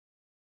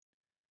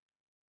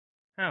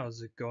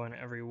How's it going,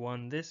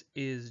 everyone? This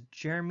is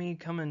Jeremy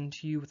coming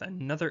to you with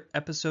another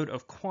episode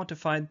of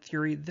Quantified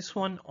Theory, this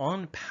one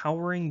on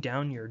powering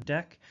down your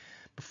deck.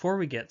 Before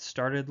we get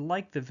started,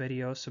 like the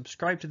video,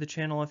 subscribe to the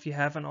channel if you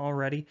haven't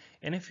already,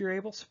 and if you're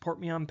able, support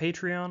me on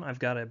Patreon. I've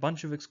got a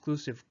bunch of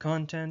exclusive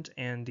content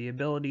and the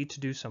ability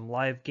to do some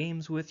live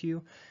games with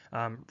you.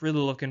 Really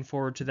looking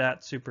forward to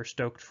that, super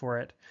stoked for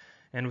it.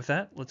 And with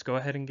that, let's go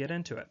ahead and get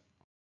into it.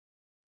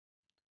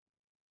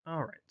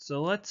 Alright,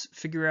 so let's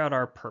figure out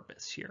our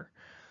purpose here.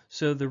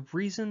 So the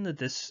reason that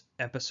this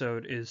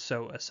episode is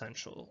so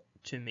essential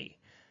to me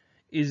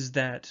is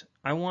that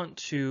I want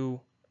to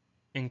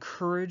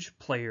encourage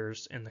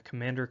players in the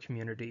Commander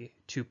community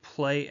to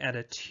play at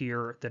a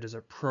tier that is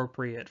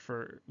appropriate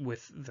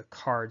with the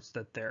cards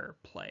that they're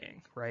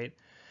playing, right?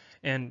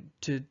 And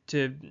to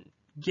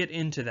get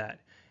into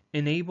that,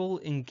 enable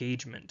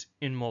engagement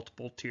in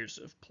multiple tiers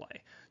of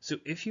play. So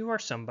if you are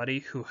somebody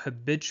who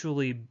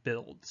habitually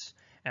builds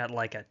at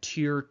like a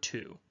tier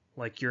 2,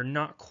 like you're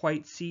not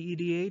quite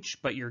CEDH,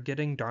 but you're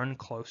getting darn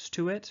close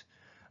to it,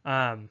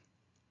 I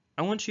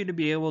want you to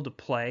be able to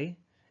play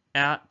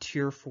at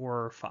tier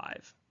 4 or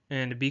 5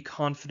 and be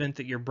confident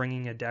that you're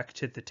bringing a deck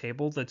to the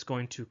table that's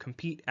going to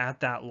compete at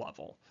that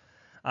level.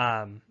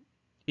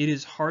 It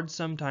is hard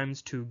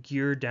sometimes to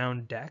gear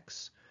down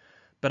decks,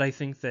 but I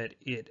think that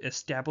it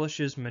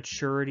establishes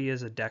maturity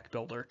as a deck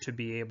builder to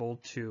be able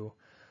to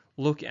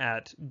look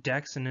at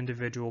decks and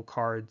individual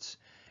cards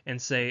and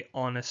say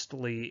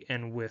honestly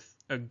and with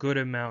a good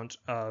amount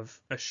of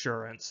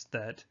assurance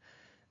that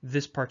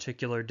this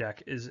particular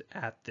deck is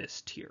at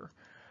this tier.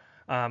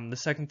 The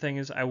second thing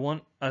is I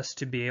want us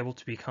to be able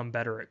to become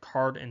better at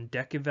card and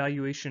deck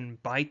evaluation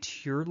by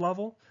tier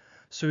level,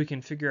 so we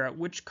can figure out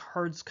which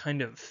cards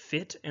kind of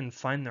fit and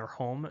find their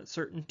home at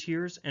certain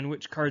tiers and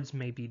which cards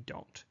maybe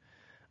don't.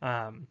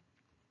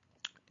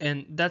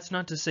 And that's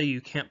not to say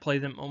you can't play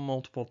them on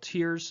multiple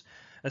tiers,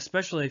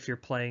 especially if you're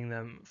playing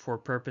them for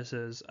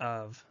purposes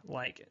of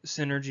like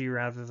synergy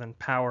rather than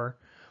power.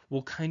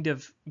 We'll kind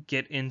of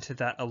get into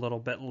that a little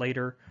bit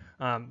later.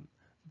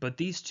 But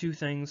these two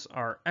things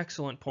are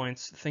excellent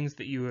points, things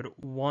that you would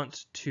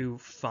want to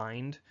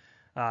find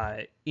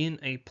in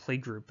a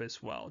playgroup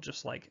as well.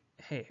 Just like,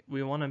 hey,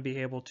 we want to be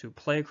able to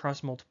play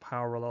across multiple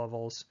power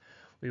levels.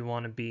 We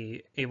want to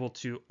be able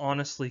to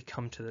honestly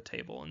come to the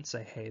table and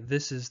say, hey,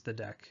 this is the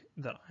deck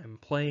that I'm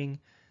playing.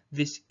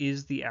 This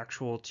is the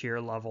actual tier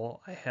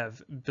level. I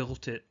have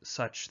built it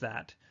such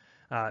that,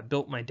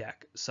 built my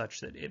deck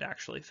such that it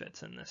actually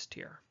fits in this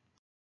tier.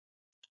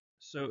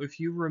 So if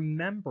you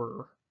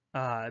remember,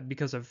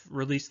 because I've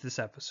released this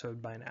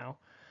episode by now,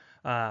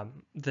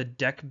 the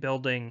deck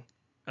building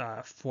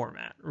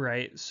format,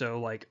 right? So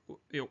like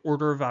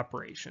order of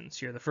operations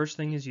here. The first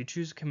thing is you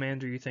choose a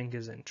commander you think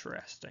is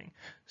interesting.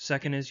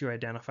 Second is you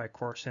identify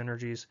core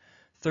synergies.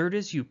 Third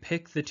is you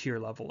pick the tier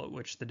level at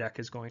which the deck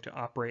is going to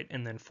operate.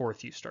 And then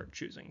fourth, you start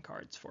choosing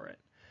cards for it.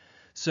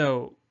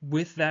 So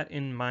with that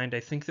in mind, I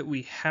think that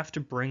we have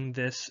to bring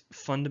this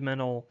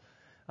fundamental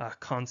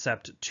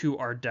concept to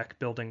our deck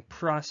building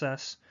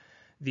process.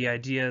 The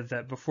idea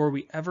that before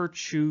we ever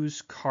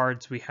choose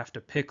cards, we have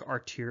to pick our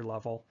tier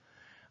level.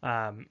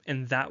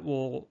 And that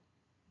will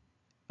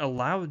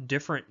allow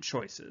different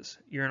choices.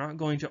 You're not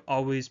going to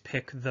always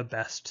pick the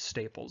best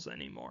staples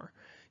anymore.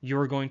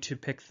 You're going to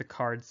pick the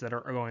cards that are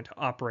going to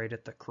operate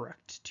at the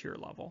correct tier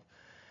level.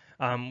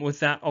 With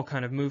that, I'll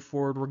kind of move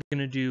forward. We're going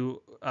to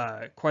do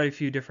quite a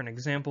few different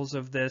examples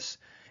of this,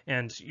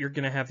 and you're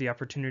going to have the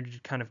opportunity to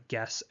kind of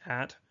guess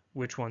at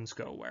which ones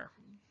go where.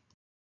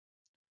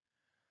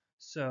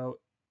 So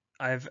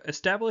I've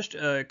established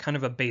a kind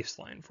of a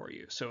baseline for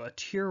you. So a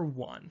tier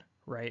 1,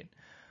 right?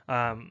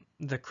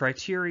 The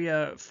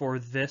criteria for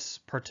this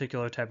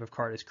particular type of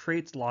card is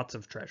creates lots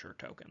of treasure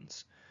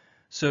tokens.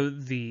 So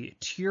the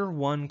tier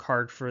 1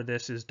 card for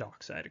this is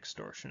Dockside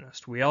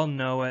Extortionist. We all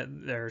know it.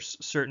 There's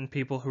certain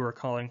people who are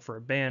calling for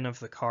a ban of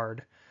the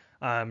card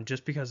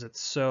just because it's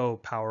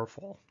so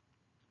powerful.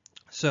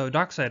 So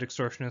Dockside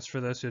Extortionist, for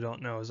those who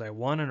don't know, is a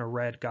 1 and a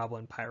red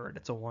Goblin Pirate.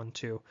 It's a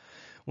 1/2.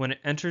 When it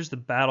enters the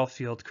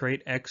battlefield,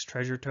 create X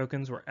treasure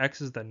tokens, where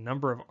X is the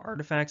number of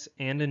artifacts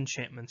and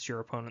enchantments your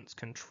opponents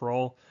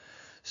control.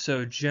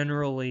 So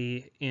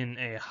generally, in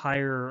a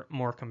higher,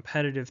 more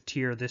competitive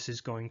tier, this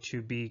is going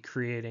to be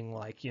creating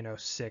like,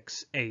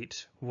 6,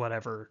 8,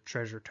 whatever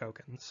treasure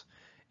tokens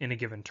in a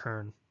given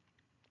turn.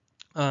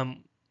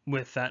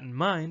 With that in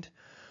mind,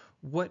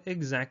 what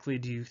exactly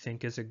do you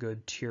think is a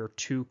good tier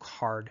 2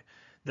 card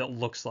that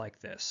looks like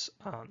this?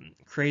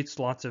 Creates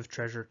lots of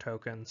treasure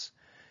tokens.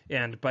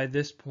 And by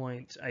this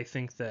point, I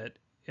think that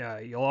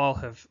you'll all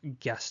have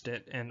guessed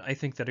it, and I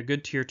think that a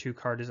good tier 2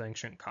 card is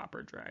Ancient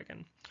Copper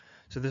Dragon.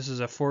 So this is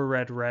a 4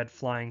 red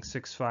flying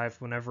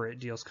 6/5. Whenever it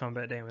deals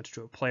combat damage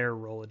to a player,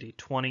 roll a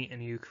d20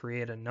 and you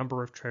create a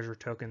number of treasure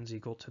tokens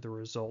equal to the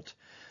result.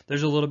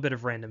 There's a little bit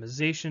of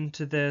randomization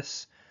to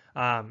this.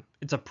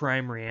 It's a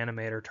prime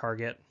Reanimator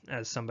target.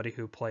 As somebody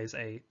who plays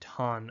a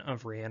ton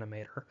of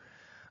Reanimator,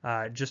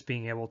 just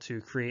being able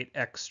to create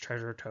X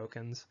treasure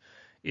tokens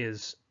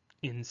is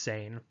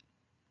insane.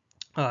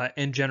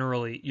 And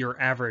generally, your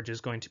average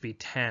is going to be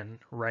 10,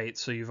 right?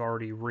 So you've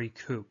already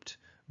recouped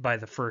by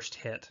the first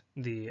hit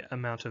the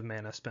amount of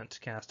mana spent to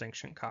cast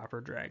Ancient Copper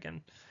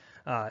Dragon.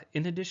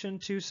 In addition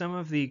to some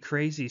of the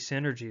crazy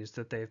synergies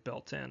that they've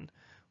built in,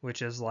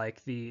 which is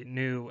like the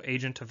new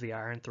Agent of the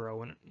Iron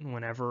Throw.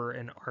 Whenever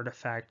an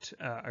artifact,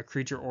 a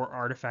creature or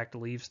artifact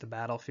leaves the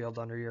battlefield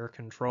under your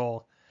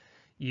control,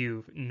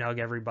 you nug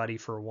everybody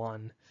for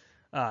 1,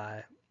 uh,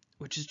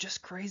 which is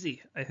just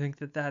crazy. I think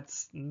that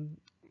that's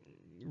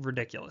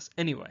ridiculous.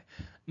 Anyway,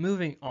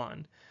 moving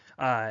on.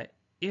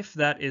 If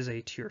that is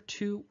a tier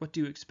 2, what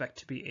do you expect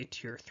to be a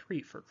tier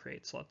 3 for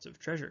create slots of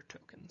treasure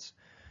tokens?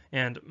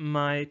 And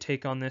my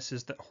take on this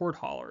is that Horde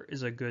Hauler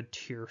is a good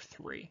tier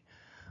 3.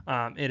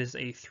 It is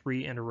a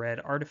 3 and a red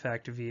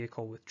artifact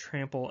vehicle with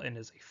trample and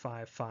is a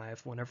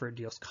 5/5. Whenever it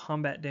deals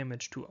combat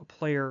damage to a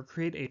player,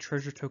 create a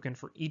treasure token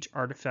for each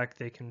artifact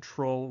they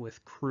control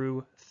with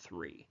crew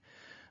 3.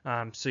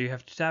 So you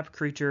have to tap a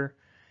creature,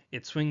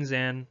 it swings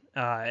in,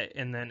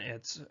 and then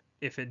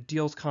if it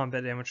deals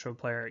combat damage to a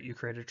player, you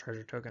create a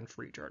treasure token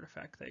for each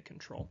artifact they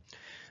control.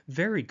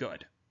 Very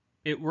good.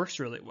 It works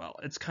really well.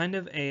 It's kind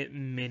of a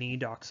mini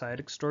Dockside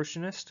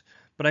Extortionist,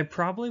 but I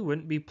probably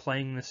wouldn't be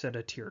playing this at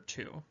a tier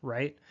 2,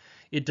 right?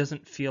 It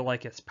doesn't feel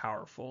like it's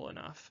powerful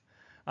enough.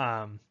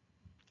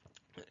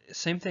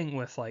 Same thing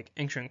with like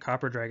Ancient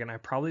Copper Dragon. I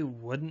probably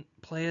wouldn't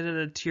play it at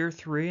a tier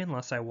 3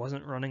 unless I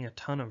wasn't running a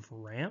ton of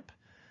ramp.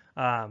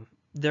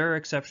 There are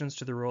exceptions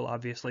to the rule,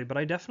 obviously, but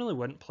I definitely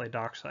wouldn't play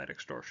Dockside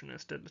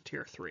Extortionist at a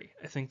tier 3.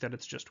 I think that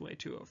it's just way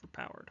too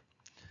overpowered.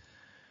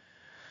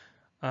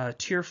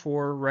 Tier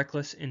 4,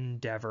 Reckless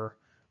Endeavor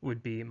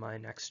would be my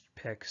next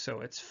pick.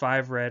 So it's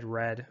 5 red,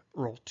 red,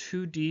 roll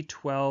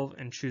 2d12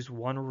 and choose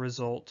 1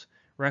 result.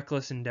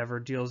 Reckless Endeavor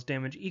deals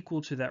damage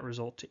equal to that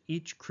result to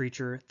each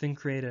creature, then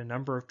create a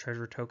number of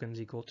treasure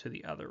tokens equal to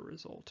the other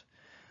result.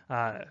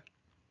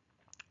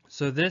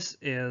 So this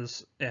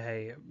is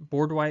a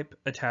board wipe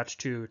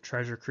attached to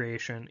treasure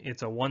creation.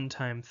 It's a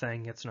one-time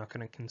thing. It's not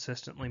going to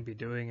consistently be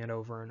doing it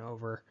over and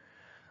over.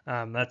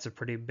 That's a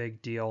pretty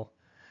big deal.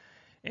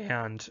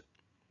 And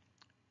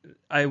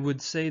I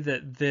would say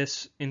that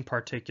this in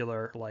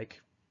particular,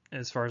 like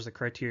as far as the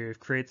criteria,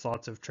 creates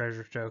lots of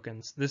treasure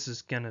tokens. This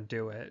is going to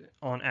do it.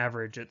 On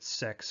average, it's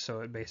 6,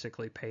 so it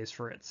basically pays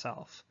for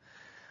itself.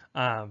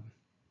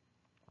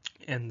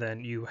 And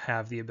then you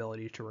have the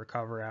ability to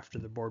recover after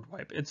the board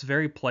wipe. It's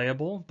very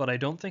playable, but I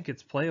don't think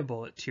it's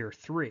playable at tier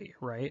 3,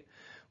 right?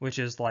 Which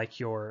is like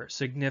your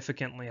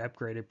significantly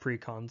upgraded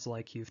precons,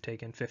 like you've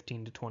taken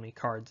 15 to 20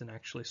 cards and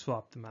actually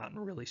swapped them out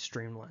and really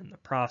streamlined the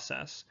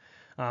process.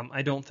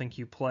 I don't think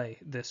you play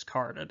this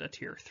card at a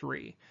tier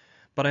 3,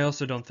 but I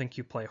also don't think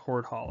you play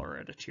Horde Hauler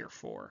at a tier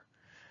 4,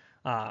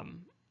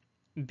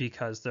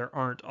 because there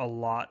aren't a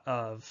lot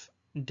of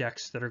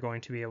decks that are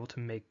going to be able to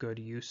make good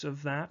use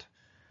of that.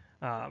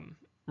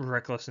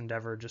 Reckless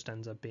Endeavor just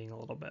ends up being a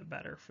little bit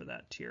better for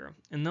that tier.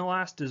 And the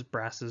last is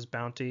Brass's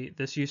Bounty.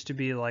 This used to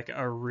be like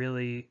a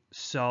really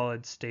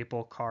solid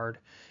staple card.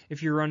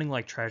 If you're running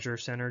like treasure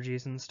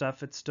synergies and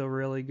stuff, it's still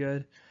really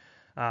good.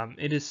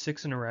 It is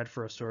 6 and a red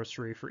for a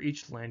sorcery. For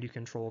each land you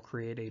control,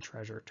 create a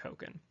treasure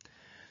token.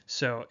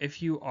 So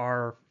if you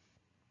are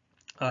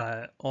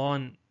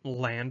on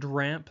land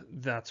ramp,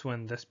 that's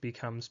when this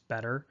becomes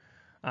better.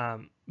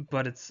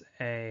 But it's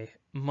a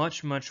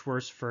much, much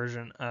worse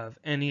version of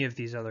any of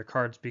these other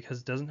cards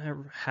because it doesn't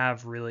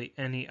have really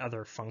any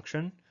other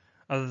function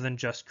other than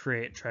just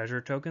create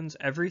treasure tokens.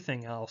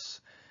 Everything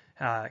else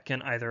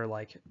can either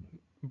like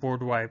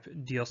board wipe,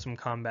 deal some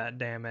combat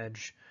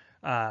damage,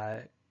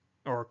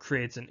 or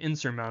creates an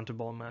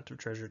insurmountable amount of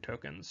treasure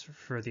tokens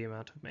for the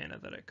amount of mana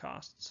that it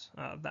costs,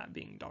 that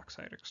being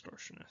Dockside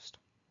Extortionist.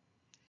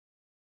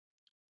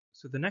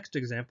 So the next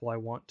example I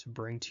want to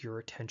bring to your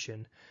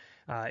attention,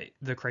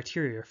 the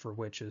criteria for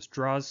which is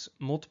draws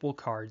multiple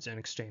cards in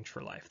exchange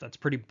for life. That's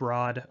pretty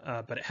broad,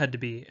 but it had to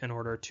be in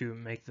order to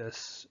make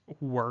this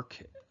work.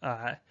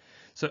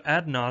 So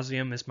Ad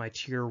Nauseam is my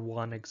tier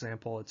 1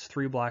 example. It's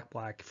 3 black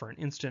black. For an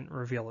instant,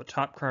 reveal the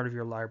top card of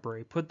your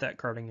library, put that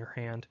card in your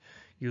hand.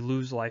 You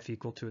lose life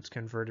equal to its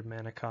converted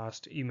mana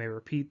cost. You may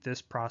repeat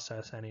this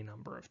process any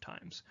number of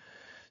times.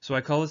 So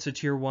I call this a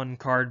tier 1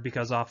 card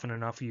because often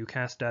enough you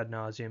cast Ad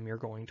Nauseam, you're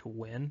going to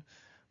win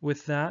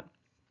with that.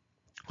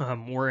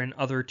 Where in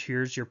other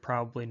tiers you're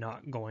probably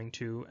not going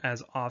to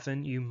as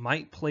often. You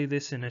might play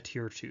this in a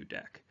tier 2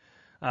 deck.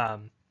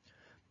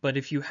 But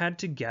if you had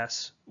to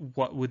guess,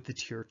 what would the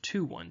tier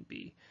 2 one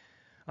be?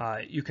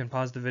 You can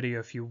pause the video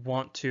if you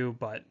want to,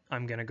 but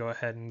I'm going to go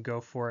ahead and go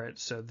for it.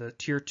 So the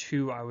tier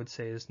 2 I would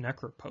say is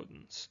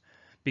Necropotence,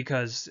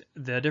 because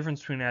the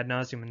difference between Ad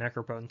Nauseam and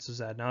Necropotence is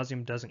Ad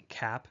Nauseam doesn't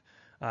cap.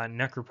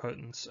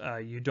 Necropotence,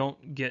 you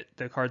don't get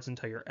the cards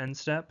until your end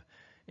step,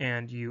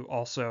 and you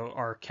also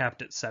are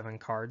capped at 7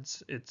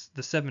 cards. It's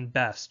the 7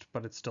 best,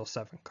 but it's still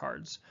 7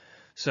 cards.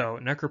 So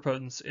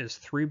Necropotence is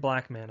 3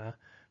 black mana.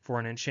 For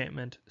an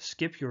enchantment,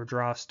 skip your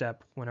draw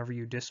step. Whenever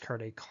you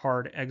discard a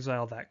card,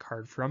 exile that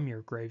card from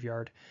your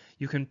graveyard.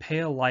 You can pay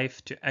a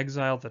life to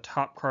exile the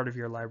top card of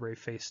your library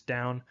face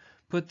down,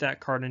 put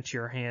that card into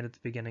your hand at the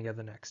beginning of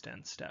the next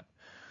end step.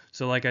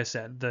 So like I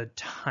said, the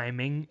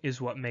timing is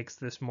what makes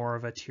this more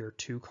of a tier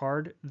 2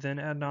 card than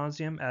Ad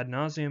Nauseam. Ad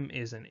Nauseam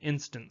is an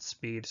instant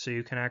speed, so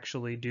you can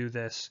actually do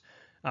this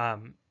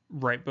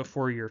right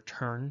before your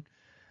turn,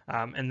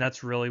 and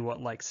that's really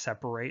what like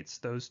separates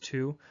those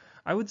two.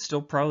 I would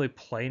still probably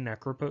play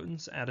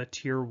Necropotence at a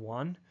tier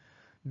 1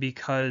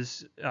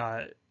 because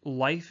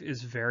life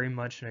is very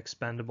much an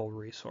expendable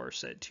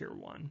resource at tier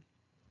 1.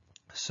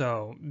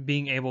 So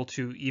being able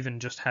to even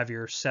just have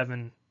your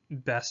 7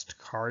 best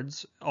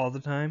cards all the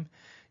time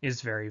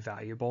is very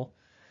valuable.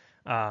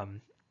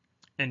 And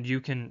you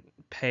can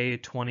pay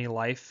 20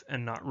 life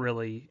and not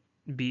really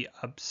be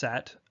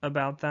upset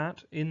about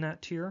that in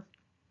that tier.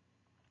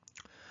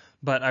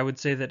 But I would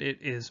say that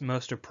it is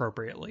most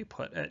appropriately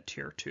put at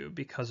tier 2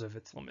 because of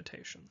its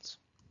limitations.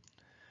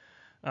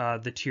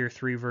 The tier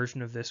 3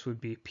 version of this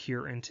would be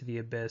Peer into the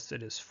Abyss.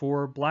 It is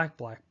 4 black,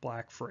 black,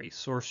 black for a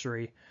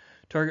sorcery.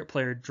 Target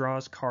player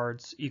draws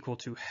cards equal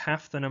to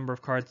half the number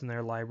of cards in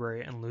their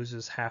library and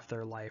loses half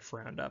their life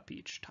round up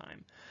each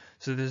time.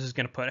 So this is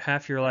going to put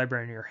half your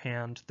library in your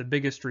hand. The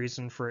biggest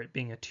reason for it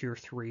being a tier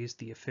 3 is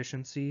the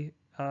efficiency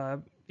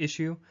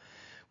issue,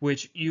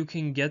 which you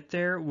can get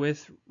there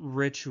with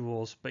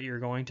rituals, but you're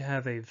going to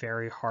have a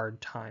very hard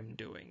time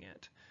doing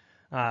it.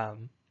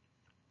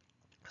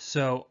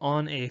 So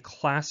on a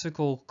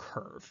classical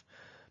curve,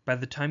 by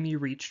the time you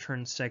reach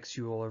turn 6,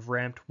 you will have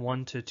ramped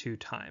 1 to 2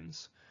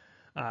 times.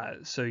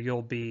 So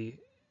you'll be,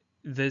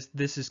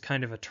 this is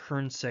kind of a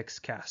turn 6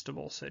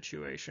 castable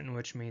situation,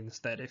 which means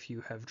that if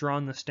you have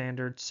drawn the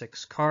standard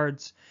 6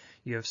 cards,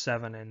 you have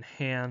 7 in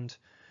hand,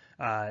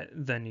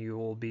 then you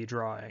will be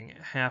drawing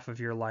half of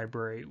your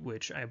library,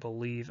 which I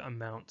believe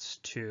amounts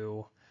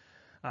to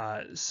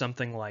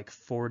something like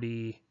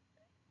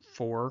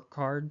 44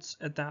 cards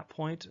at that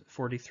point,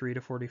 43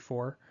 to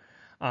 44.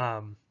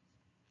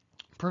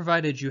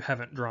 Provided you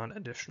haven't drawn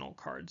additional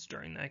cards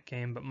during that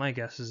game, but my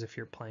guess is if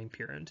you're playing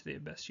Peer into the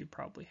Abyss, you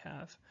probably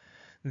have.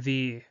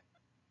 The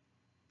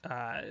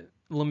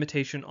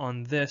limitation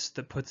on this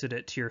that puts it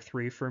at tier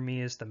 3 for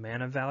me is the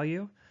mana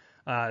value.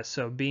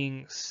 So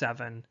being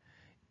 7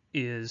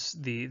 is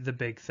the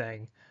big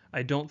thing.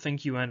 I don't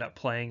think you end up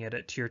playing it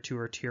at tier 2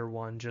 or tier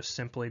 1 just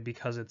simply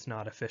because it's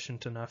not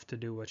efficient enough to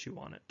do what you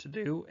want it to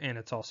do, and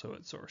it's also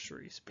at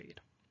sorcery speed.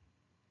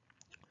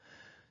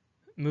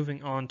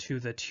 Moving on to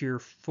the tier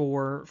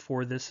 4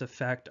 for this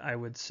effect, I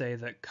would say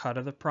that Cut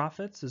of the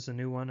Prophets is a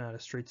new one out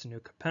of Streets of New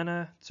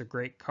Capenna. It's a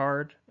great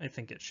card. I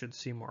think it should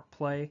see more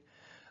play.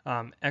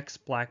 X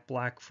black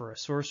black for a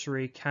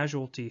sorcery,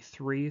 casualty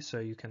 3, so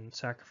you can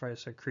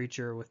sacrifice a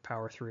creature with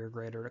power 3 or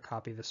greater to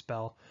copy the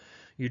spell.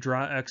 You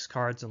draw X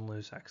cards and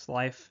lose X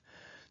life.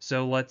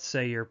 So let's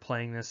say you're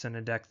playing this in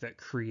a deck that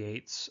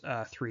creates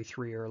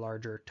 3/3 or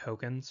larger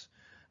tokens.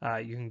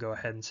 You can go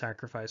ahead and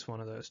sacrifice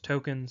one of those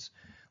tokens.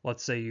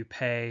 Let's say you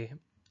pay,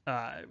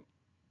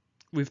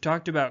 we've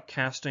talked about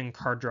casting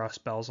card draw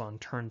spells on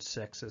turn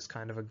 6 as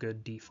kind of a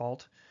good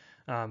default.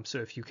 So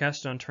if you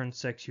cast it on turn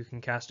 6, you can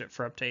cast it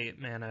for up to 8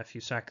 mana. If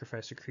you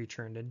sacrifice a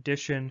creature in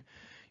addition,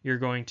 you're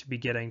going to be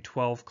getting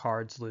 12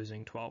 cards,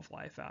 losing 12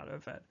 life out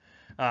of it,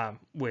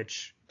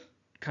 which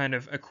kind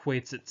of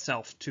equates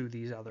itself to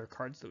these other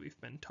cards that we've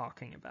been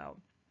talking about.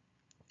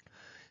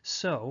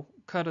 So,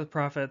 Cut of the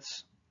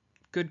Prophets,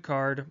 good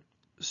card.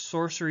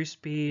 Sorcery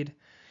speed,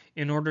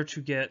 in order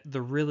to get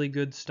the really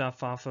good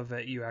stuff off of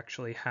it, you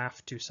actually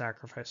have to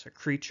sacrifice a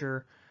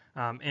creature,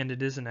 and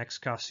it is an X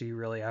cost, so you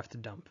really have to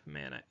dump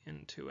mana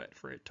into it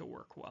for it to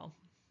work well.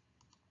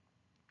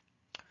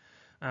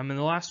 And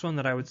the last one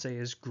that I would say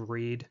is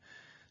Greed.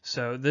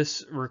 So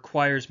this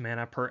requires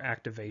mana per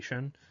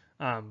activation,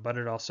 but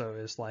it also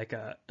is like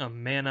a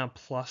mana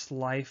plus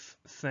life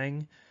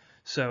thing.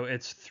 So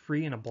it's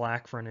 3 and a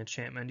black for an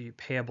enchantment. You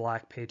pay a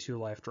black, pay 2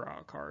 life, draw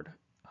a card.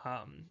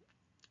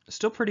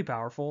 Still pretty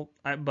powerful,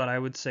 but I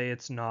would say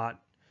it's not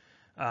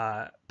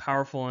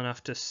powerful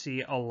enough to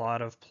see a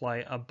lot of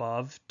play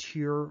above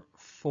tier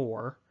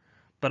 4,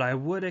 but I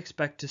would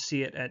expect to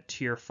see it at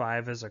tier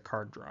 5 as a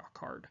card draw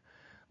card.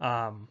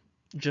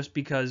 Just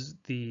because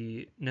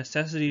the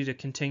necessity to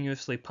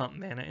continuously pump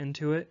mana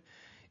into it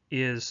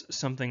is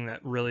something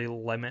that really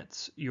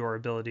limits your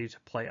ability to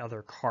play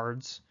other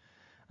cards.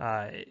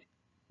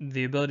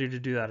 The ability to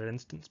do that at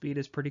instant speed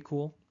is pretty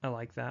cool. I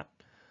like that.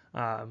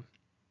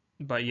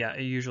 But yeah,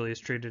 it usually is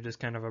treated as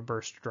kind of a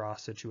burst draw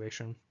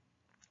situation.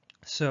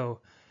 So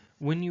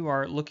when you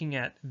are looking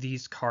at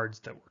these cards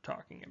that we're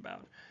talking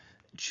about,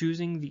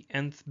 choosing the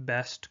nth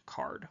best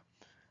card.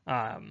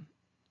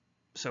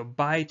 So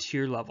by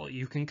tier level,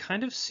 you can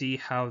kind of see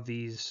how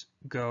these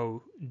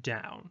go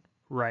down,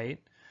 right?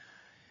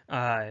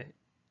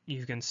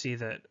 You can see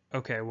that,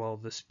 okay, well,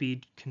 the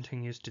speed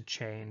continues to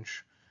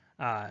change.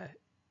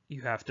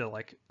 You have to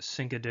like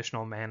sink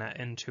additional mana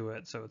into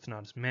it, so it's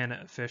not as mana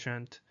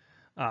efficient.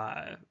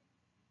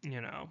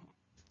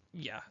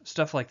 Yeah,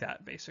 stuff like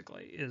that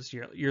basically is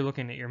you're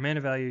looking at your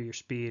mana value, your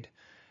speed,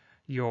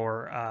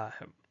 your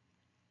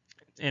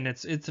and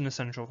it's an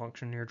essential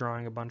function. You're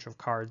drawing a bunch of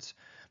cards,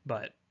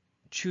 but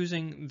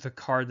choosing the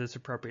card that's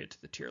appropriate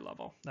to the tier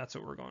level. That's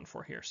what we're going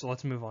for here. So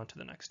let's move on to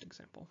the next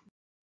example.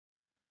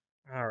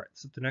 All right,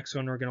 so the next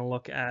one we're going to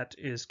look at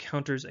is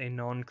counters a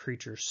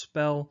non-creature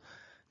spell.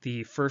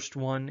 The first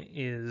one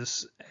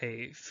is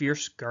a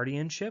Fierce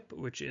Guardianship,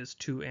 which is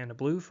 2 and a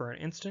blue for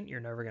an instant. You're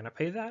never going to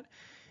pay that.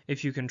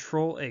 If you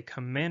control a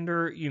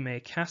commander, you may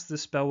cast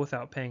this spell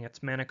without paying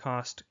its mana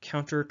cost.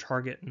 Counter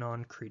target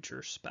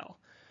non-creature spell.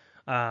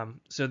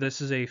 So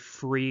this is a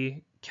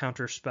free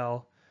counter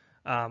spell,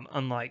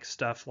 unlike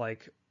stuff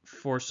like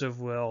Force of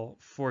Will,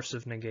 Force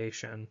of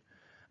Negation.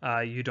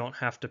 You don't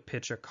have to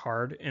pitch a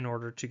card in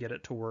order to get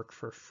it to work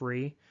for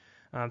free.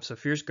 So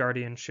Fierce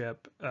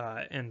Guardianship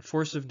and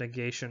Force of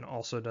Negation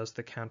also does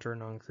the counter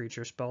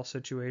non-creature spell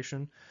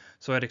situation.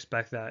 So I'd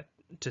expect that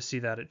to see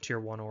that at tier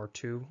 1 or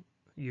 2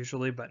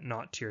 usually, but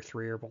not tier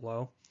 3 or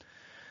below.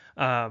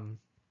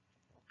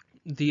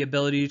 The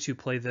ability to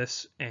play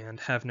this and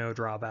have no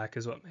drawback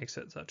is what makes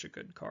it such a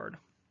good card.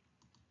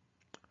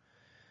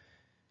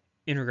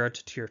 In regard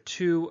to tier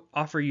 2,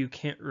 Offer You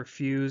Can't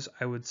Refuse,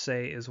 I would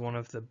say, is one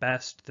of the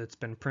best that's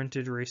been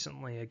printed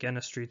recently. Again,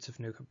 a Streets of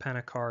New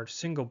Capenna card,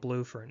 single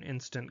blue for an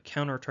instant,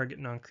 counter target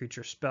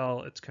non-creature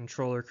spell. Its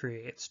controller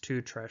creates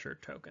 2 treasure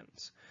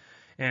tokens.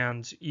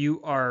 And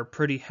you are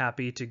pretty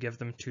happy to give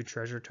them 2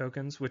 treasure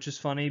tokens, which is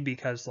funny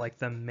because like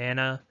the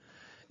mana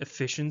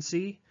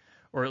efficiency,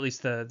 or at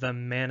least the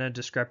mana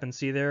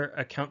discrepancy there,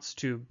 accounts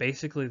to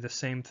basically the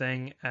same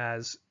thing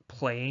as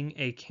playing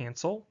a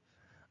cancel.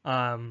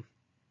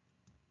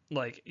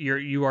 Like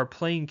you are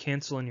playing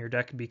cancel in your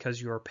deck because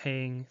you are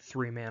paying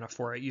 3 mana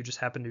for it. You just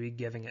happen to be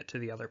giving it to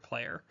the other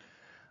player.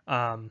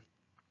 So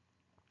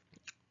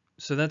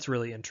that's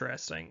really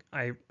interesting.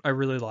 I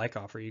really like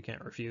Offer You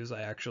Can't Refuse.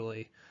 I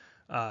actually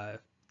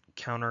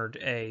countered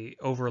a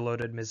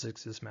overloaded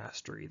Mizzix's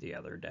Mastery the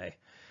other day,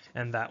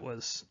 and that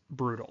was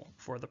brutal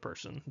for the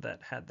person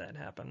that had that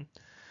happen.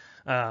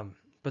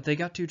 But they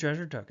got 2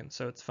 treasure tokens,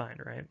 so it's fine,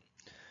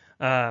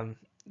 right?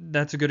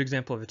 That's a good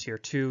example of a tier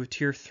 2.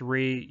 Tier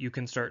 3, you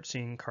can start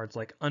seeing cards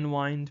like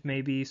Unwind,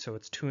 maybe, so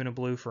it's 2 and a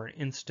blue for an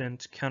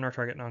instant, counter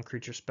target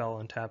non-creature spell,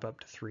 and tap up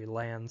to 3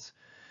 lands.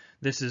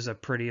 This is a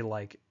pretty,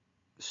 like,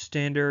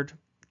 standard,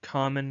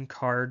 common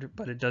card,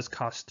 but it does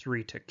cost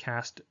 3 to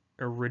cast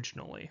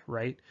originally,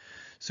 right?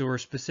 So we're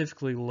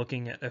specifically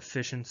looking at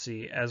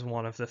efficiency as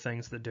one of the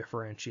things that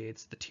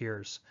differentiates the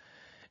tiers.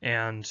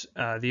 And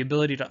the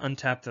ability to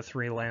untap the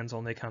 3 lands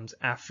only comes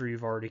after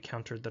you've already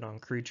countered the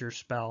non-creature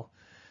spell.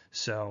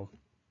 So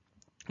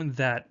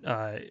that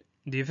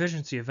the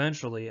efficiency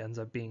eventually ends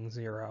up being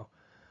 0,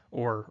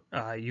 or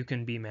you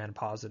can be mana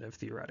positive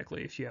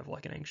theoretically if you have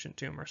like an Ancient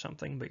Tomb or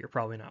something, but you're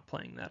probably not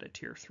playing that at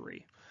tier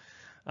 3.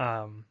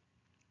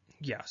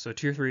 Yeah, so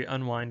tier 3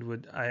 Unwind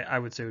would I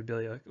would say would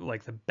be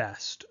like the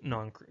best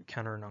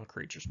counter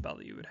non-creature spell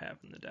that you would have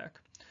in the deck.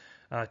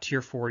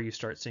 Tier 4 you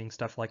start seeing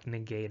stuff like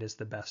Negate is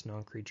the best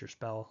non-creature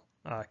spell,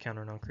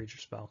 counter non-creature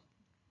spell.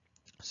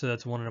 So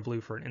that's 1 and a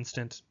blue for an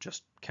instant,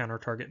 just counter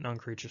target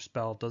non-creature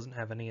spell, doesn't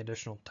have any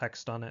additional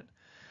text on it.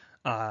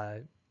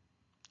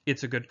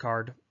 It's a good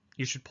card.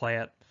 You should play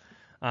it.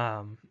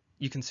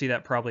 You can see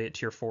that probably at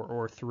tier 4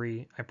 or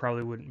 3. I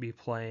probably wouldn't be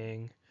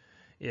playing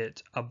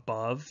it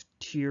above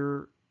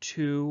tier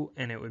 2,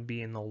 and it would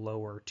be in the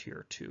lower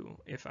tier 2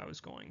 if I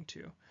was going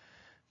to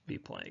be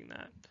playing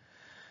that.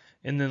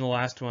 And then the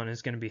last one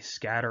is going to be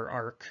Scatter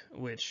Arc,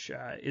 which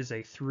is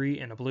a 3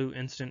 and a blue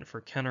instant for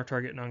counter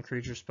target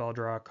non-creature spell,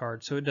 draw a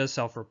card. So it does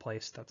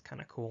self-replace. That's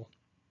kind of cool.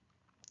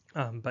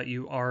 But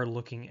you are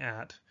looking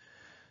at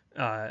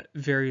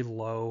very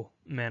low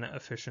mana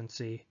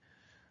efficiency,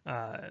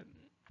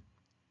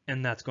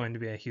 and that's going to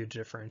be a huge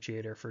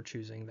differentiator for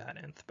choosing that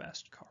nth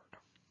best card.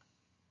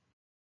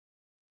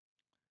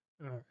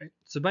 Alright,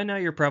 so by now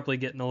you're probably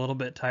getting a little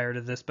bit tired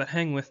of this, but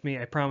hang with me.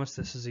 I promise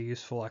this is a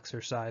useful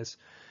exercise.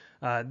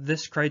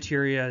 This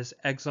criteria is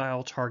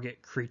exile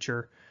target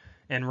creature,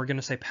 and we're going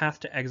to say Path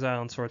to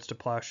Exile and Swords to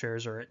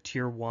Plowshares are at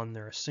tier 1.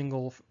 They're a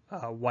single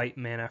white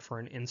mana for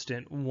an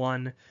instant.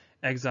 1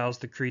 exiles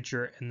the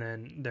creature, and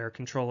then their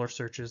controller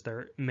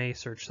may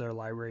search their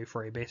library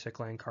for a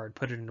basic land card,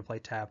 put it into play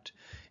tapped,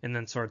 and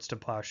then Swords to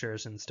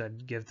Plowshares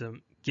instead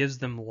gives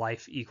them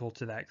life equal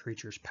to that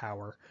creature's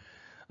power.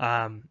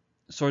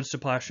 Swords to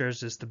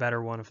Plowshares is the better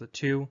one of the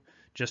two,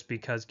 just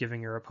because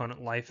giving your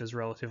opponent life is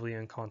relatively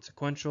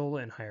inconsequential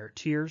in higher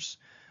tiers.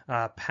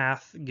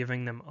 Path,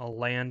 giving them a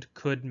land,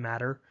 could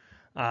matter.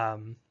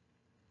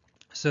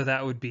 So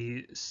that would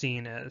be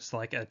seen as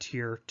like a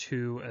tier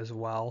 2 as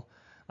well.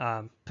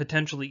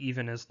 Potentially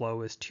even as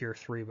low as tier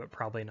 3, but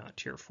probably not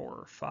tier 4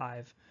 or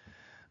 5.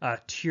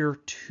 Tier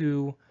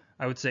 2,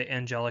 I would say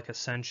Angelic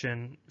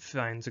Ascension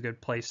finds a good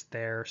place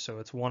there. So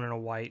it's 1 and a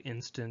white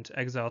instant,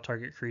 exile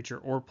target creature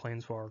or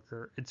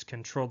planeswalker. Its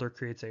controller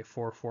creates a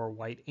 4/4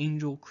 white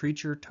angel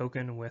creature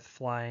token with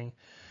flying.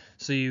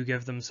 So you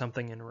give them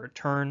something in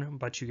return,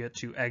 but you get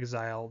to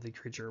exile the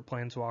creature or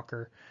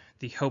planeswalker.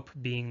 The hope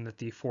being that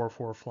the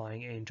 4/4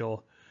 flying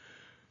angel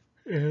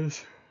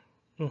is...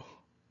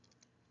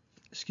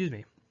 excuse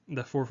me.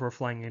 The 4/4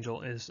 flying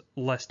angel is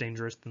less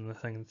dangerous than the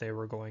thing that they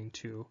were going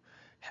to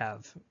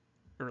have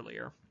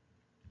earlier.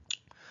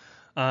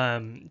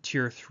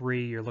 Tier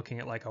 3, you're looking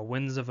at like a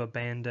Winds of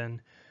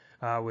Abandon,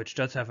 which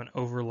does have an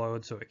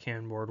overload, so it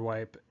can board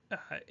wipe.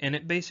 And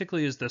it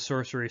basically is the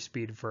sorcery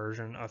speed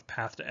version of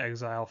Path to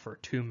Exile for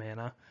 2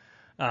 mana.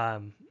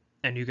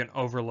 And you can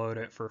overload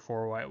it for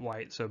 4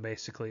 white, so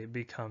basically it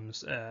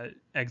becomes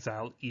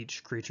exile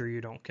each creature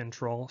you don't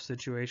control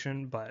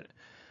situation. But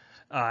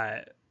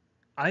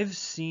I've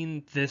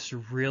seen this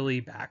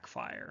really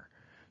backfire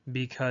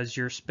because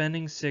you're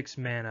spending 6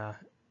 mana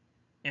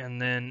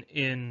and then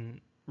in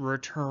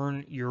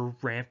return you're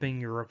ramping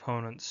your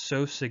opponent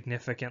so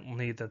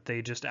significantly that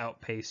they just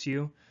outpace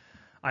you.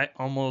 I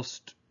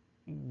almost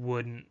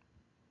wouldn't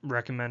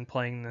recommend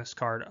playing this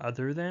card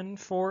other than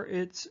for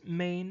its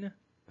main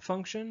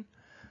function.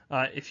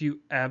 If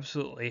you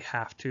absolutely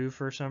have to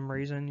for some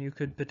reason, you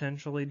could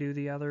potentially do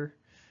the other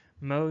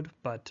mode,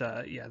 but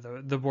yeah,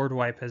 the board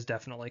wipe has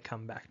definitely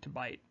come back to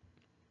bite.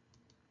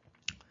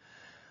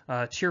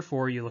 Tier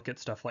 4, you look at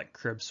stuff like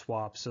Crib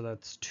Swap, so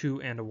that's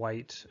 2 and a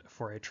white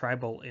for a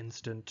tribal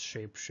instant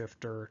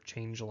shapeshifter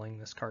changeling.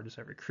 This card is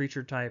every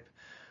creature type.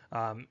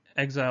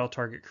 Exile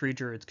target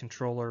creature, its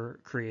controller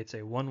creates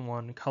a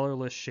 1/1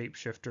 colorless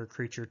shapeshifter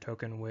creature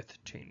token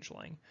with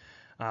changeling.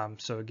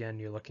 So again,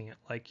 you're looking at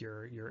like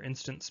your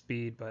instant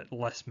speed, but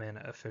less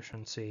mana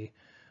efficiency.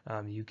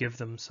 You give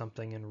them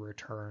something in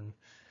return,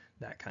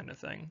 that kind of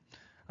thing.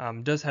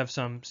 Does have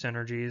some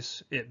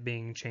synergies, it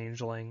being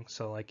changeling,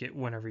 so like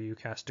whenever you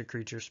cast a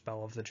creature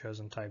spell of the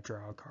chosen type,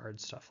 draw a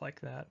card, stuff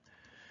like that.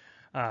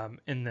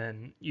 And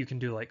then you can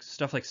do like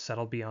stuff like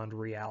Settle Beyond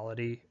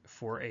Reality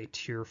for a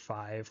tier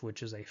 5,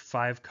 which is a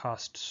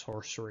 5-cost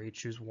sorcery.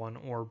 Choose one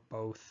or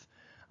both.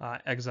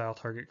 Exile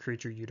target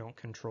creature you don't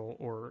control,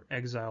 or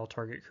exile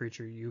target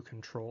creature you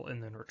control,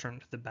 and then return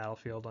to the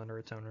battlefield under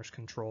its owner's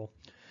control.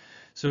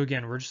 So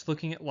again, we're just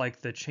looking at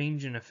like the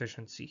change in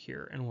efficiency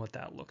here and what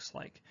that looks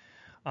like,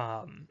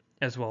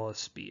 as well as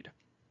speed.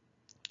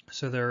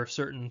 So there are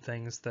certain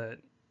things that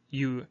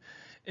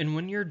and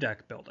when you're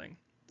deck building,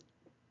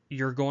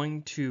 you're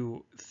going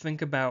to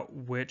think about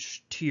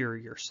which tier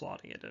you're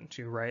slotting it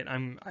into, right?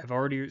 I've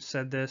already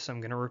said this,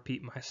 I'm going to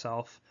repeat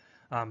myself,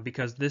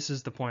 because this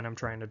is the point I'm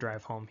trying to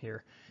drive home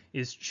here,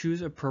 is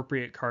choose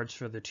appropriate cards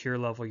for the tier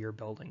level you're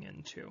building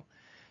into.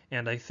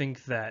 And I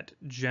think that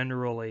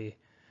generally,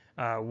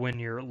 when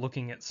you're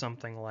looking at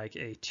something like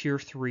a tier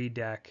 3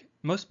 deck,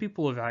 most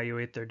people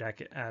evaluate their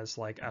deck as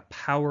like a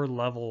power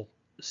level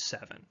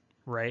 7,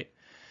 right?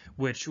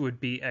 Which would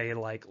be a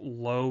like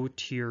low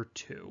tier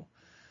 2.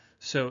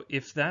 So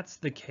if that's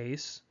the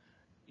case,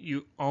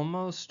 you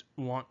almost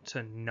want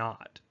to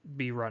not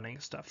be running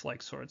stuff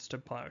like Swords to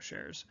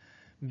Plowshares,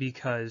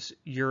 because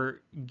you're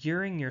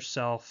gearing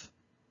yourself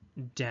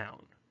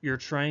down. You're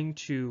trying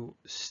to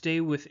stay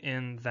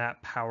within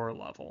that power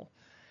level.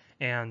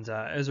 And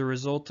as a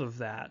result of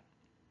that,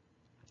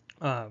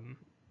 and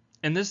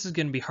this is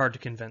going to be hard to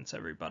convince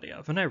everybody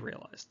of, and I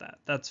realize that.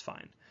 That's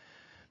fine.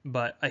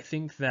 But I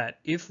think that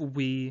if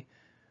we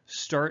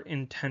start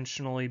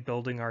intentionally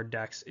building our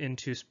decks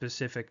into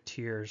specific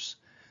tiers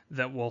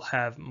that will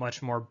have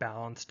much more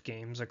balanced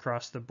games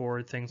across the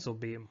board, things will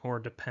be more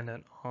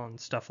dependent on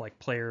stuff like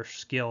player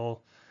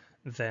skill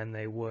than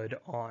they would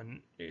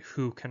on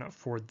who can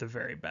afford the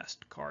very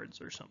best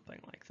cards or something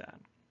like that.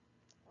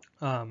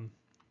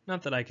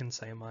 Not that I can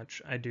say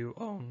much. I do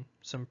own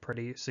some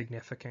pretty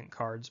significant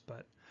cards,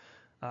 but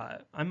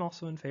I'm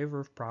also in favor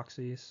of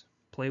proxies.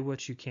 Play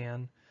what you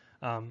can.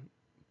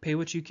 Pay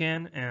what you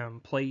can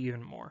and play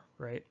even more,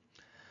 right?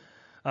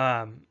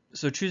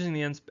 So choosing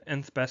the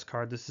nth best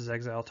card, this is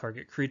exile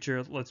target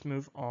creature. Let's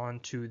move on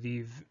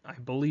to I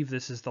believe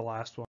this is the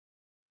last one.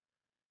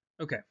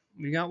 Okay,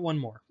 we got one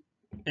more.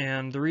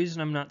 And the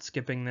reason I'm not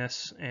skipping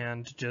this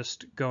and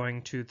just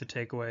going to the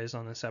takeaways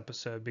on this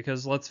episode,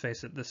 because let's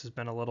face it, this has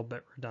been a little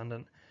bit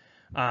redundant,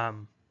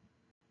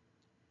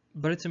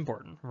 but it's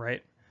important,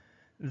 right?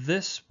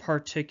 This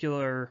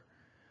particular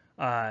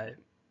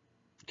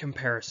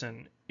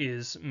comparison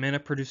is mana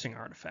producing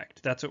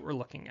artifact. That's what we're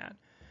looking at.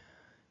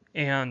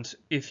 And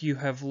if you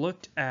have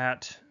looked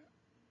at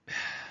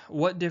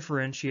what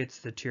differentiates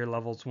the tier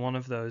levels, one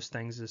of those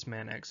things is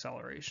mana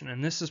acceleration.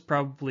 And this is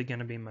probably going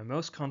to be my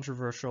most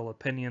controversial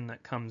opinion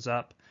that comes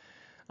up,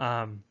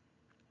 that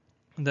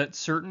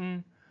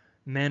certain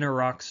mana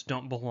rocks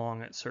don't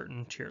belong at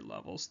certain tier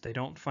levels. They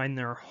don't find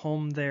their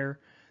home there.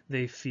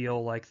 They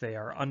feel like they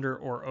are under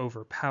or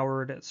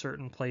overpowered at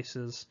certain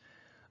places.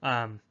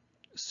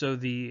 So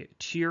the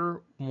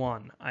tier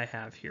 1 I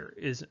have here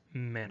is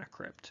Mana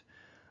Crypt.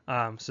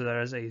 So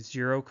that is a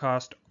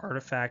 0-cost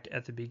artifact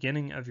at the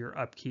beginning of your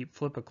upkeep.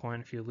 Flip a coin.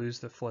 If you lose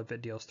the flip,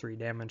 it deals 3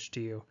 damage to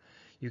you.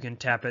 You can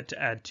tap it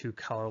to add 2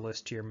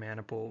 colorless to your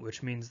mana pool,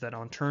 which means that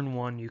on turn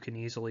 1 you can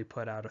easily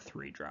put out a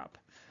 3-drop,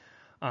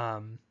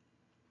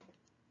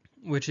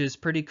 which is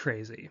pretty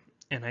crazy.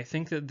 And I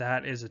think that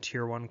that is a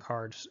tier 1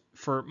 card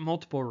for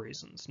multiple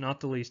reasons,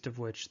 not the least of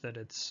which that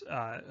it's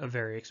a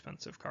very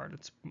expensive card.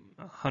 It's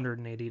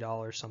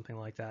 $180, something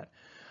like that.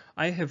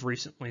 I have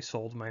recently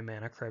sold my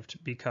Mana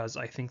Crypt because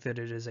I think that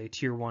it is a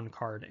tier 1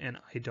 card, and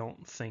I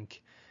don't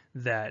think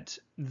that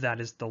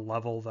that is the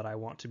level that I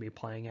want to be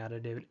playing at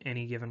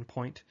any given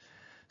point.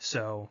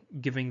 So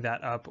giving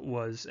that up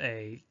was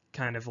a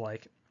kind of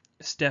like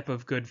step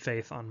of good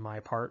faith on my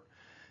part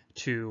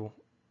to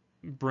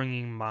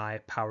bringing my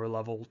power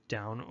level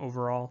down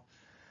overall.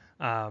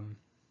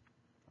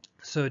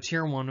 So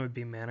tier 1 would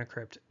be Mana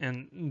Crypt,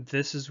 and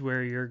this is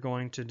where you're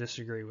going to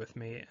disagree with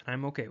me, and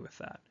I'm okay with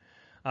that.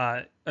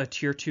 A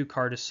tier 2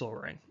 card is Soul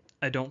Ring.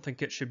 I don't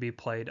think it should be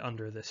played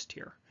under this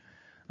tier.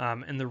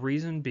 And the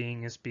reason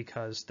being is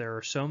because there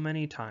are so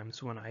many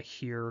times when I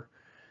hear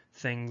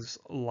things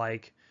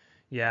like,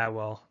 yeah,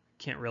 well,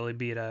 can't really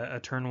beat a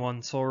turn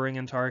 1 Soul Ring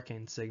into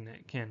Arcane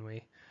Signet, can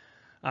we?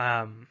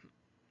 And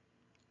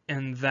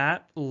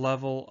that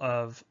level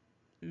of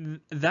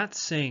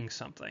that's saying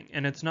something,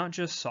 and it's not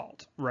just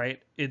salt, right?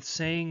 It's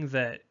saying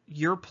that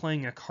you're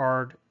playing a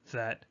card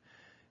that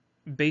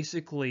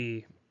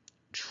basically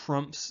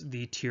trumps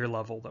the tier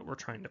level that we're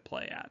trying to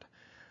play at.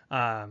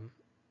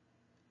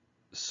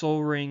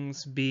 Soul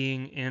Rings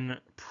being in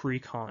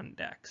precon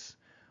decks,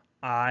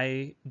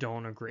 I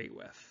don't agree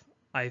with.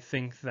 I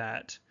think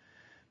that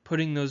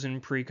putting those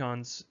in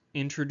precons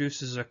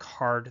introduces a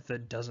card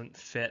that doesn't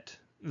fit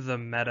the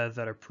meta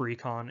that a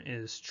precon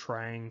is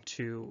trying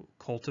to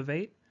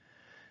cultivate.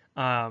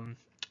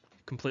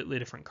 Completely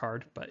different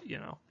card, but you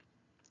know.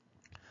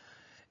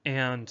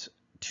 And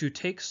to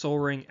take Soul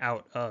Ring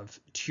out of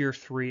tier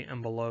 3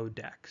 and below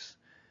decks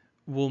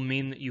will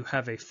mean that you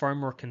have a far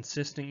more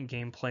consistent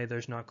gameplay.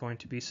 There's not going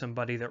to be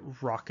somebody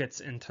that rockets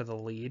into the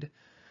lead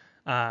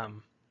at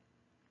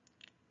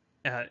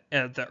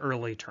the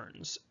early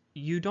turns.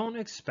 You don't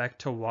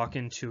expect to walk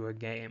into a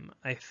game,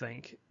 I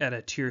think, at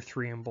a tier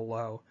 3 and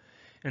below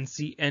and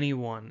see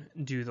anyone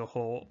do the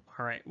whole,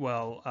 all right,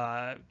 well,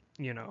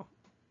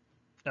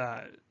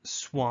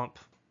 swamp,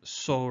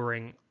 Soul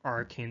Ring,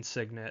 Arcane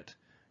Signet,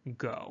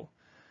 go.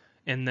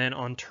 And then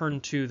on turn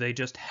 2, they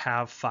just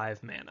have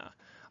 5 mana.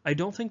 I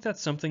don't think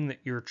that's something that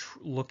you're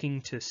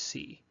looking to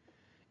see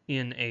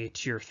in a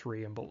tier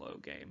 3 and below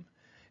game.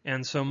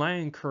 And so my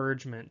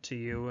encouragement to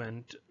you,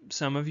 and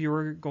some of you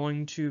are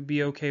going to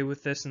be okay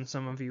with this and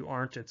some of you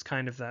aren't, it's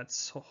kind of that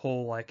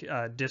whole like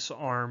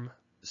disarm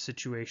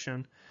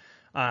situation.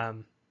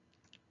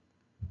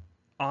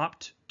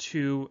 Opt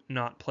to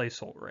not play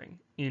Soul Ring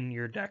in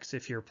your decks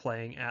if you're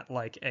playing at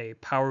like a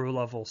power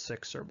level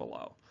 6 or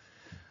below.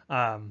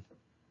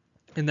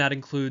 And that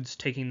includes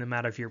taking them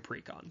out of your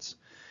precons.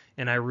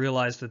 And I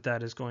realize that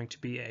that is going to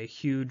be a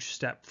huge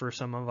step for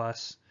some of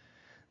us,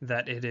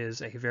 that it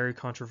is a very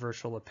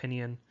controversial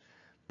opinion,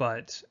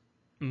 but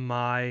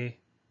my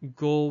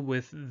goal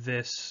with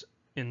this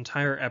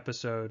entire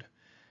episode,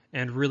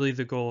 and really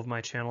the goal of my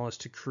channel, is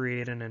to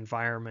create an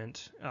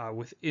environment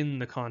within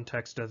the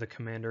context of the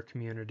Commander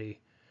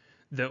community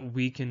that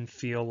we can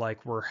feel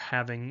like we're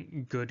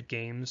having good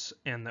games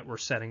and that we're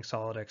setting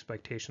solid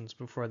expectations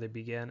before they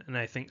begin. And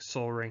I think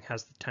Soul Ring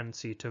has the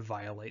tendency to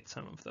violate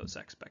some of those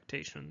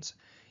expectations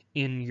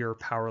in your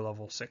power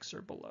level 6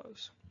 or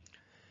belows.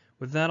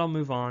 With that, I'll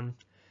move on.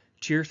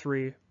 Tier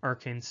 3,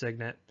 Arcane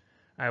Signet.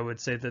 I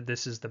would say that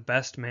this is the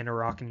best mana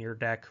rock in your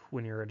deck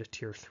when you're at a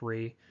tier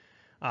 3,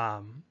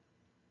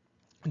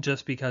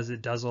 just because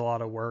it does a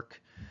lot of work.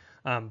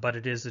 But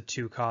it is a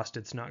 2 cost.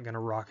 It's not going to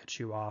rocket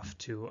you off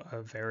to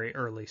a very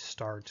early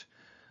start.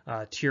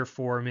 Tier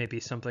 4, maybe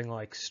something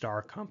like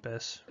Star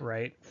Compass,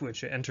 right?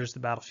 Which enters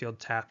the battlefield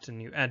tapped,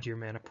 and you add to your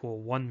mana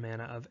pool 1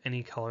 mana of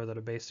any color that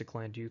a basic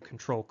land you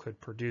control could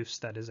produce.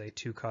 That is a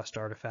 2 cost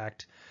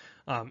artifact.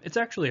 It's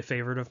actually a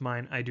favorite of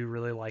mine. I do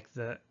really like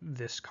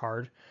this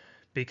card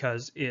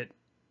because it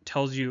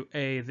tells you,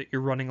 A, that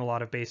you're running a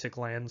lot of basic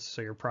lands,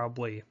 so you're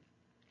probably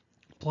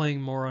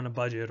playing more on a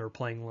budget or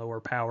playing lower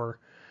power.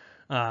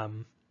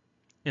 And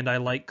I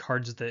like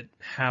cards that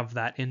have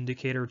that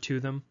indicator to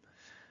them.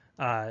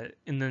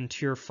 And then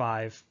tier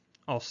 5,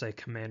 I'll say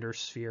Commander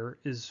Sphere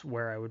is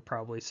where I would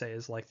probably say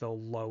is like the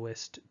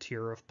lowest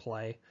tier of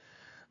play.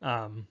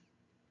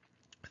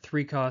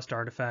 3 cost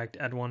artifact,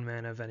 add 1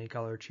 mana of any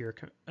color to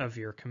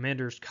your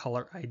commander's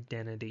color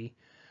identity.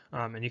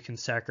 And you can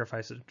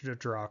sacrifice it to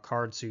draw a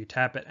card, so you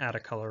tap it, add a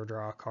color,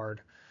 draw a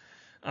card.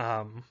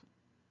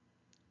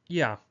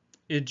 Yeah,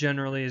 it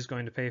generally is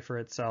going to pay for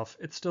itself.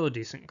 It's still a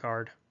decent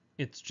card.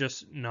 It's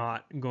just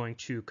not going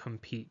to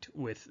compete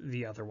with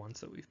the other ones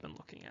that we've been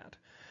looking at.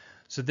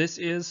 So this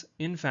is,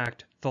 in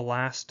fact, the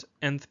last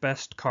nth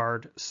best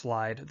card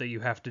slide that you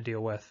have to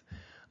deal with.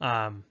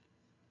 But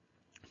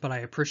I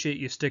appreciate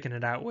you sticking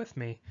it out with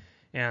me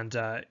and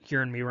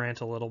hearing me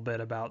rant a little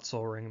bit about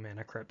Soul Ring,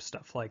 Mana Crypt,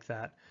 stuff like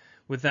that.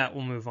 With that,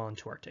 we'll move on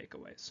to our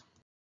takeaways.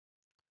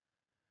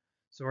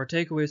 So our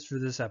takeaways for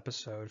this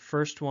episode,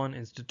 first one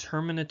is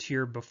determine a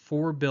tier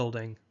before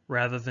building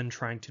rather than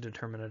trying to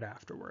determine it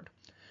afterward.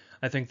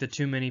 I think that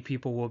too many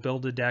people will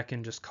build a deck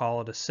and just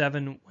call it a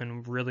 7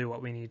 when really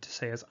what we need to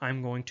say is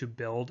I'm going to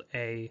build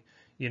a,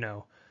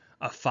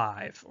 a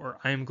 5, or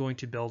I'm going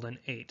to build an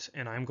 8,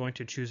 and I'm going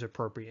to choose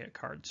appropriate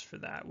cards for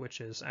that, which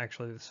is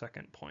actually the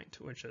second point,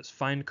 which is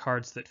find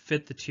cards that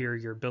fit the tier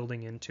you're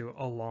building into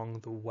along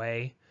the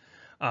way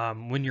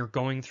when you're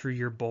going through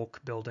your bulk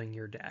building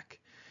your deck.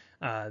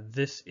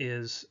 This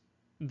is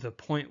the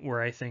point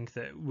where I think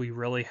that we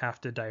really have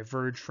to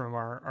diverge from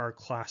our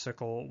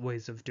classical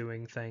ways of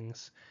doing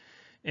things,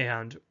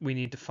 and we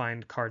need to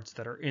find cards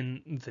that are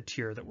in the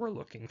tier that we're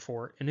looking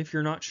for. And if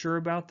you're not sure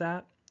about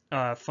that,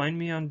 find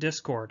me on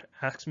Discord.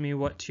 Ask me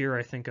what tier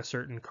I think a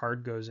certain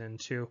card goes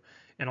into,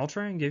 and I'll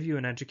try and give you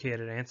an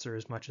educated answer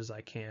as much as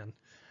I can.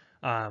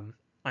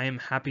 I am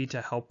happy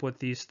to help with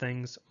these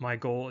things. My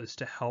goal is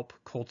to help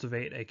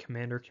cultivate a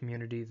Commander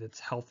community that's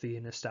healthy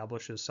and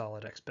establishes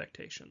solid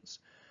expectations.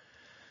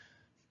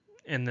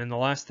 And then the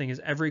last thing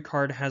is every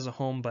card has a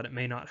home, but it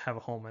may not have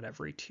a home at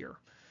every tier.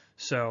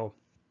 So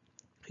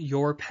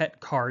your pet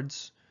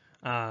cards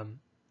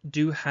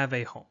do have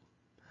a home,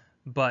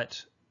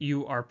 but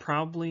you are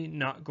probably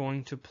not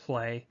going to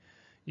play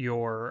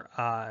your,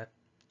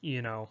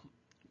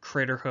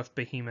 Craterhoof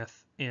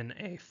Behemoth in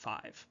a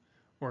 5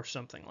 or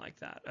something like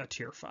that, a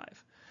tier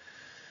 5.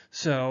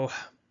 So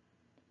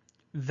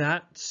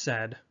that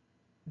said,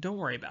 don't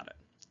worry about it.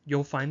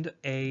 You'll find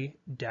a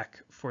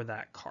deck for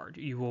that card.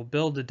 You will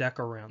build a deck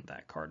around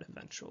that card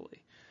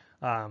eventually.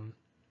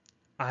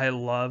 I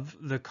love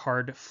the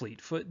card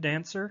Fleetfoot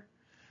Dancer.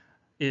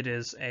 It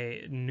is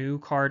a new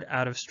card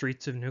out of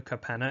Streets of New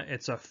Capenna.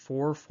 It's a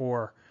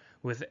 4/4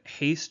 with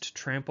haste,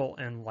 trample,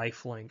 and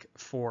lifelink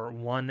for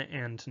 1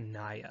 and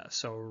Naya,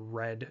 so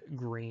red,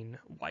 green,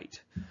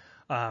 white.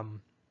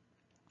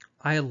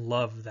 I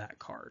love that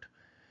card,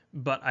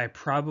 but I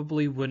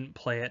probably wouldn't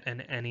play it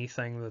in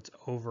anything that's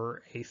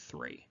over a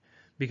 3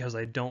 because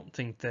I don't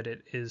think that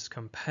it is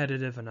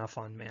competitive enough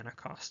on mana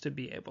cost to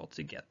be able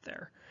to get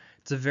there.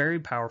 It's a very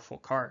powerful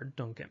card,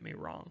 don't get me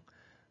wrong,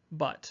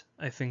 but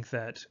I think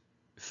that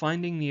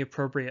finding the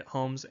appropriate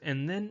homes,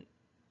 and then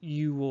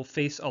you will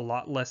face a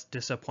lot less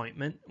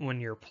disappointment when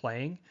you're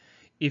playing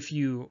if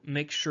you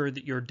make sure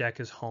that your deck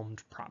is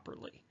homed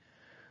properly.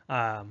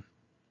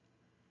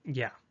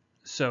 Yeah,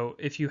 so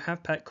if you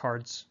have pet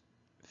cards,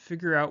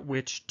 figure out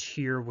which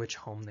tier, which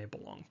home they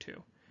belong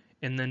to,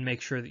 and then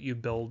make sure that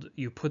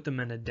you put them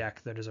in a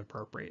deck that is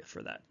appropriate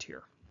for that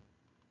tier.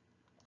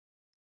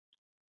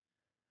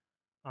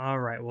 All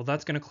right, well,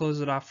 that's going to close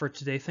it off for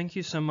today. Thank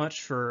you so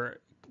much for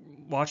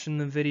watching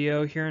the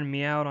video, hearing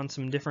me out on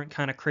some different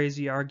kind of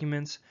crazy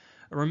arguments.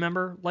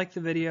 Remember, like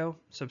the video,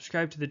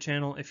 subscribe to the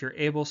channel. If you're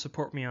able,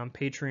 support me on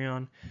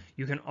Patreon.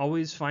 You can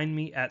always find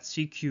me at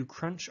CQ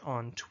Crunch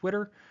on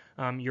Twitter.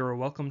 You're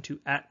welcome to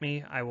 @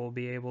 me. I will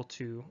be able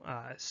to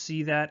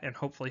see that and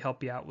hopefully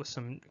help you out with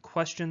some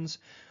questions.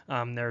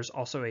 There's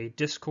also a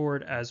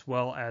Discord, as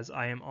well as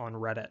I am on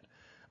Reddit.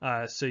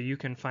 So you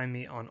can find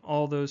me on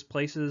all those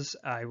places.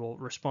 I will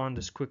respond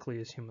as quickly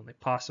as humanly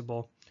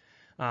possible.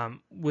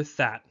 With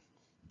that,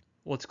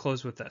 let's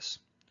close with this.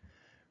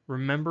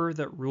 Remember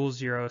that Rule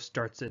 0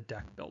 starts at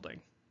deck building.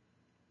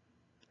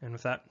 And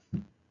with that,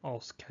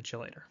 I'll catch you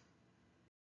later.